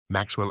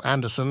Maxwell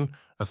Anderson,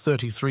 a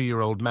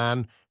 33-year-old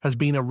man, has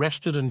been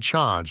arrested and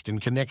charged in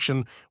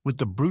connection with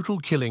the brutal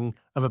killing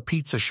of a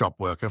pizza shop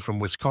worker from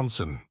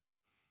Wisconsin.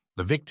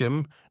 The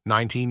victim,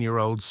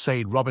 19-year-old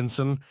Sade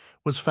Robinson,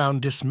 was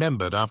found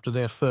dismembered after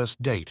their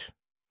first date.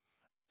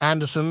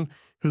 Anderson,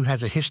 who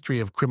has a history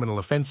of criminal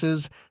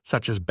offenses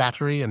such as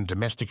battery and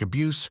domestic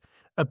abuse,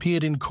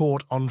 appeared in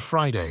court on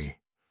Friday.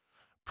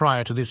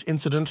 Prior to this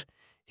incident,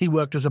 he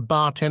worked as a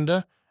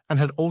bartender and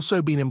had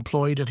also been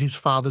employed at his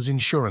father's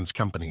insurance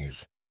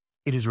companies.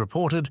 It is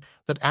reported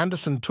that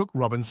Anderson took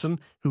Robinson,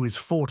 who is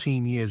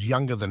 14 years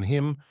younger than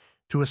him,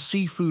 to a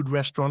seafood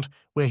restaurant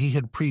where he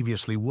had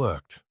previously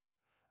worked.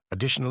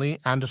 Additionally,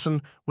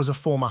 Anderson was a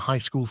former high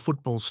school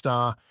football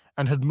star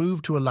and had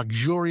moved to a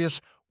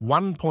luxurious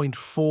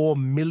 $1.4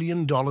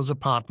 million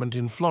apartment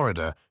in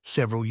Florida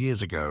several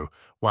years ago,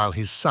 while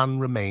his son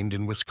remained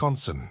in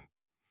Wisconsin.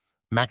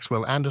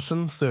 Maxwell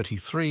Anderson,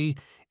 33,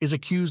 is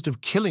accused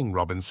of killing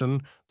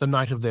Robinson the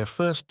night of their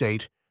first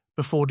date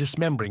before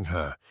dismembering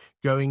her,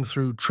 going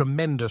through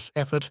tremendous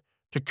effort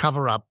to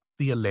cover up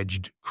the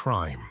alleged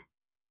crime.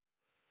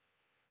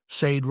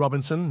 Sade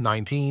Robinson,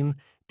 19,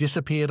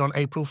 disappeared on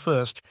April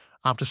 1st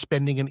after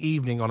spending an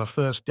evening on a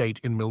first date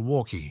in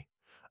Milwaukee.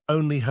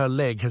 Only her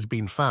leg has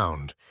been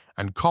found,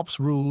 and cops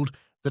ruled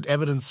that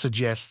evidence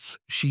suggests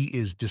she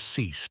is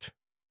deceased.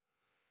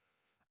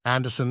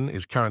 Anderson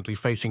is currently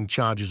facing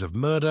charges of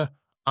murder,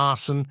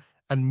 arson,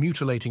 and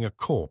mutilating a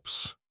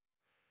corpse.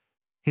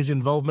 His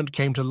involvement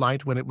came to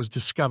light when it was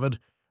discovered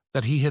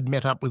that he had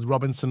met up with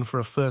Robinson for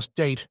a first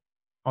date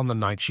on the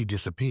night she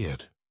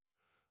disappeared.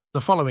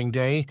 The following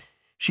day,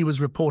 she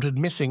was reported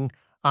missing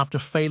after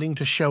failing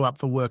to show up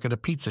for work at a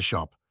pizza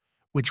shop,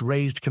 which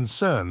raised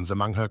concerns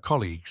among her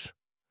colleagues.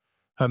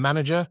 Her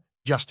manager,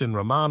 Justin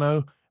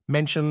Romano,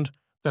 mentioned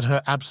that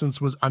her absence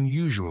was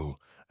unusual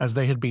as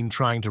they had been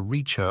trying to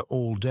reach her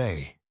all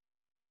day.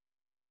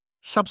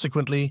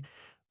 Subsequently,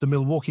 the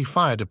Milwaukee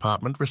Fire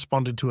Department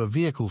responded to a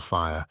vehicle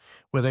fire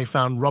where they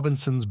found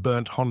Robinson's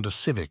burnt Honda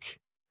Civic.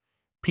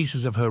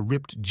 Pieces of her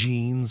ripped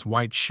jeans,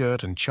 white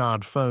shirt, and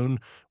charred phone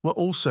were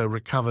also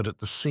recovered at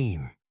the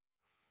scene.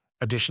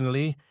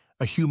 Additionally,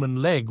 a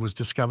human leg was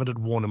discovered at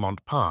Warnemont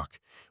Park,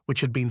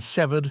 which had been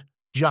severed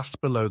just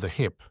below the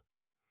hip.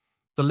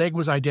 The leg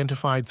was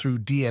identified through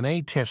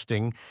DNA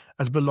testing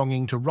as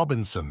belonging to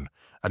Robinson,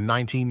 a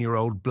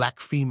 19-year-old black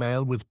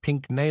female with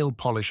pink nail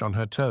polish on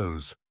her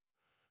toes.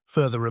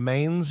 Further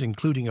remains,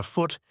 including a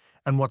foot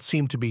and what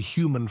seemed to be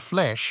human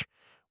flesh,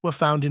 were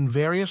found in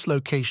various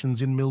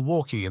locations in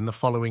Milwaukee in the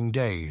following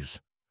days.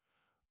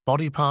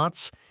 Body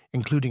parts,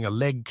 including a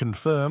leg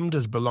confirmed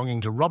as belonging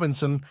to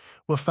Robinson,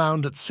 were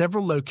found at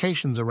several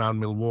locations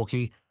around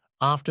Milwaukee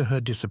after her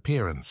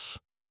disappearance.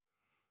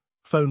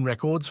 Phone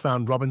records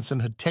found Robinson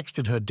had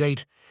texted her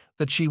date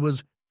that she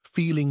was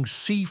feeling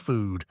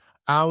seafood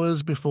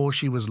hours before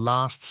she was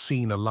last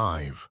seen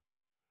alive.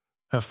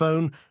 Her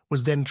phone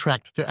was then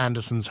tracked to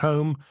Anderson's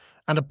home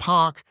and a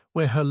park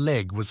where her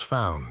leg was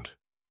found.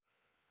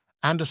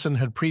 Anderson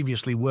had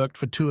previously worked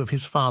for two of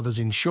his father's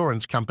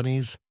insurance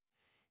companies.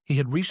 He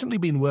had recently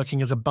been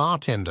working as a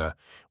bartender,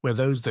 where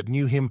those that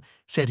knew him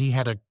said he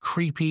had a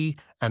creepy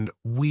and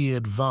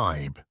weird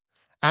vibe.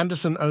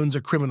 Anderson owns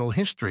a criminal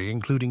history,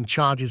 including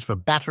charges for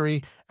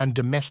battery and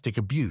domestic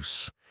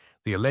abuse.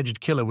 The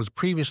alleged killer was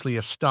previously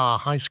a star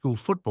high school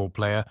football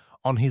player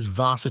on his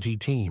varsity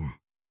team.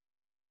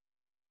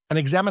 An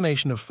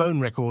examination of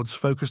phone records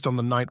focused on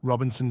the night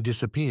Robinson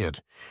disappeared,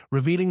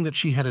 revealing that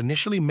she had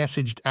initially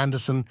messaged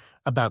Anderson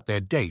about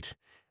their date,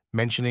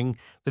 mentioning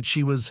that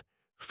she was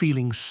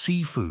feeling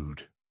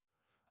seafood.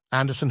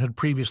 Anderson had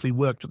previously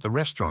worked at the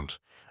restaurant,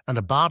 and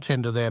a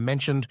bartender there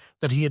mentioned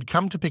that he had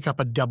come to pick up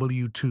a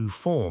W-2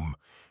 form,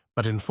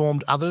 but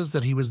informed others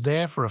that he was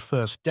there for a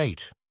first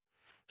date.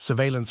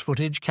 Surveillance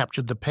footage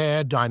captured the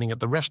pair dining at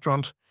the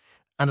restaurant,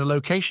 and a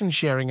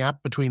location-sharing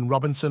app between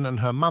Robinson and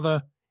her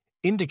mother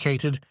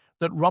indicated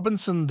that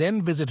Robinson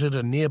then visited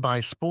a nearby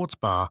sports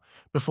bar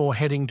before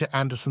heading to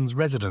Anderson's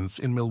residence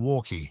in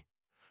Milwaukee.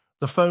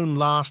 The phone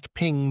last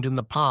pinged in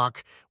the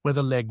park where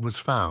the leg was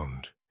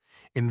found.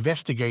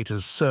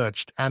 Investigators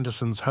searched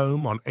Anderson's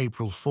home on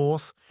April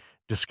 4th,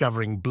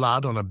 discovering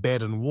blood on a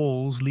bed and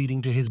walls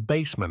leading to his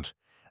basement,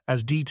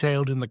 as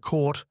detailed in the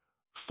court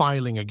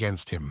filing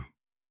against him.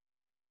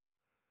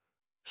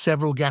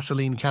 Several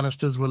gasoline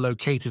canisters were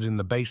located in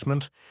the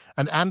basement,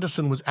 and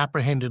Anderson was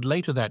apprehended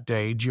later that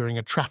day during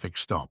a traffic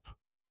stop.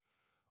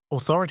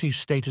 Authorities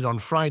stated on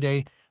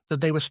Friday that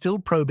they were still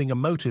probing a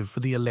motive for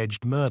the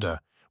alleged murder,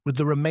 with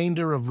the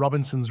remainder of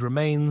Robinson's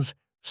remains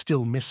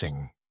still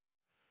missing.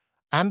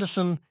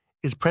 Anderson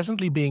is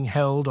presently being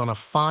held on a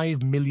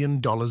 $5 million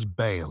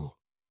bail.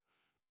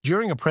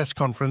 During a press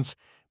conference,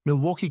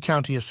 Milwaukee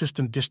County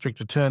Assistant District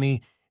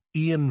Attorney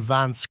Ian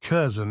Vance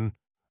Curzon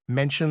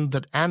mentioned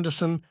that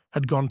Anderson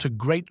had gone to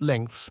great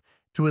lengths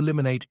to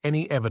eliminate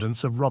any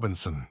evidence of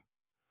Robinson.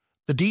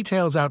 The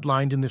details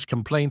outlined in this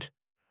complaint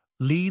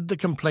lead the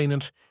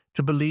complainant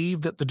to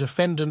believe that the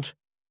defendant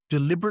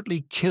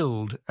deliberately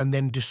killed and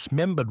then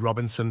dismembered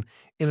Robinson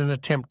in an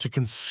attempt to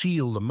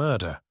conceal the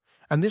murder,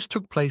 and this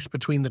took place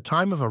between the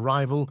time of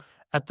arrival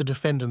at the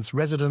defendant's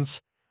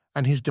residence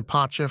and his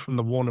departure from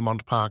the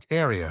Warnemont Park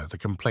area, the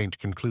complaint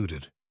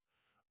concluded.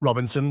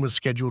 Robinson was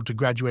scheduled to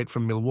graduate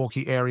from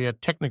Milwaukee Area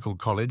Technical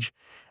College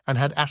and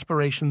had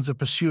aspirations of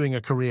pursuing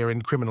a career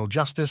in criminal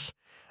justice,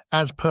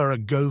 as per a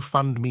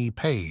GoFundMe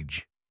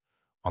page.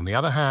 On the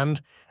other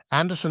hand,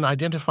 Anderson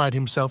identified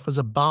himself as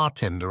a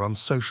bartender on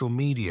social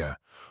media,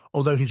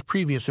 although his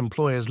previous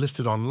employers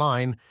listed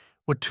online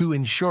were two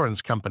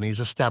insurance companies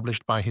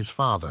established by his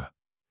father.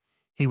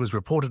 He was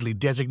reportedly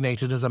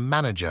designated as a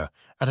manager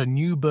at a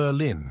New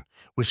Berlin,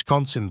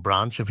 Wisconsin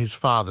branch of his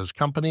father's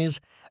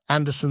companies,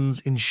 Anderson's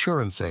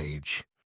Insurance Age.